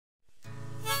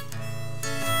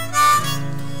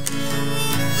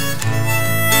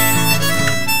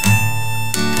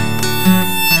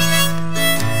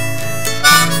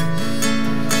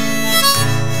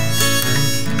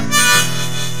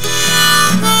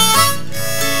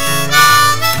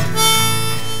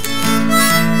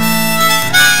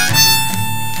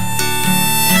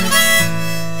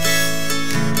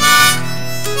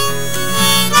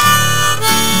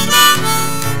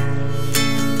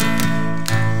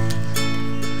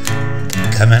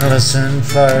Come and listen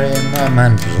for a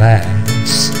moment,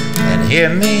 lads, and hear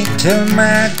me tell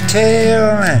my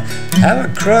tale. How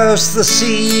across the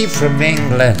sea from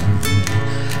England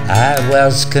I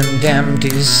was condemned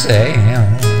to sail.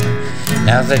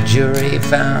 Now the jury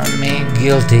found me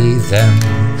guilty then.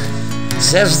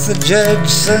 Says the judge,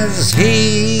 says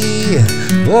he,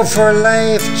 "Oh, for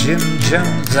life, Jim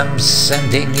Jones, I'm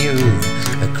sending you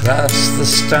across the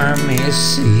stormy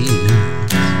sea.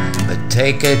 But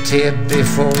take a tip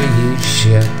before you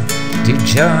ship to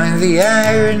join the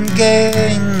Iron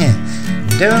Gang.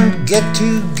 Don't get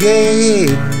too gay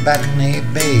in Botany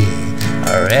Bay,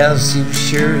 or else you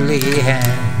surely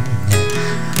hang.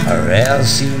 Or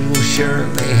else you will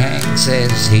surely hang,"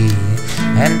 says he.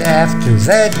 And after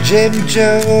that, Jim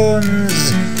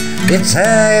Jones, it's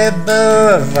high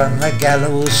above on the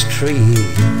gallows tree.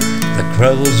 The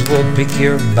crows will pick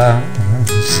your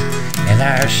bones, and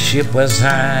our ship was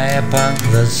high upon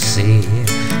the sea.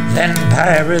 Then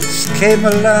pirates came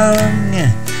along,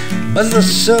 but the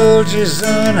soldiers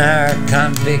on our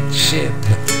convict ship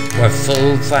were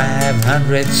full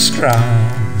 500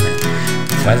 strong.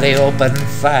 For they opened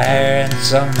fire and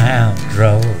somehow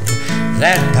drove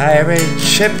that pirate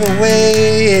ship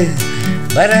away.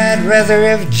 But I'd rather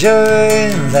have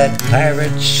joined that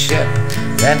pirate ship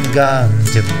than gone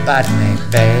to Botany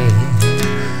Bay.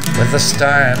 With the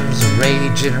storms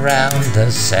raging round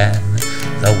us and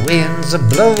the winds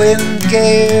a-blowing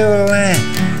gale,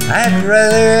 I'd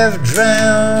rather have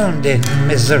drowned in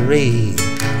misery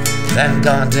than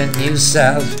gone to New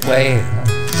South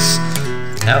Wales.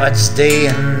 Now it's day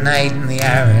and night and the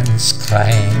irons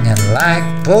clang, and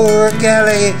like poor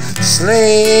galley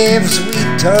slaves we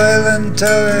toil and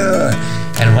toil,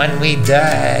 and when we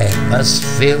die must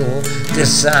fill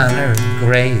dishonored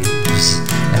graves.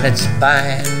 And it's by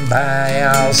and by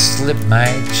I'll slip my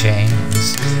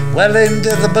chains, well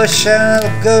into the bush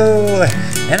I'll go,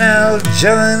 and I'll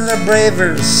join the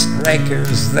braver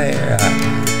strikers there,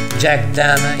 Jack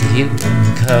Donahue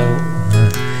and Co.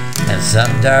 And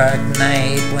some dark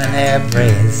night when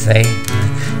everything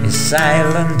is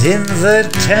silent in the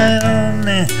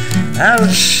town, I'll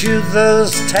shoot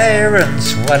those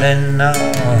tyrants one and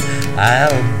all.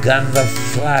 I'll gun the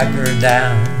flogger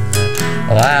down.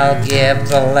 Oh, I'll give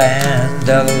the land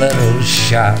a little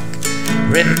shock.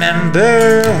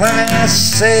 Remember when I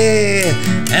say,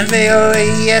 and they'll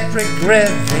yet regret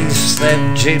they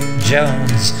slid Jim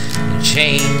Jones in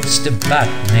chains to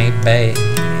Botany Bay.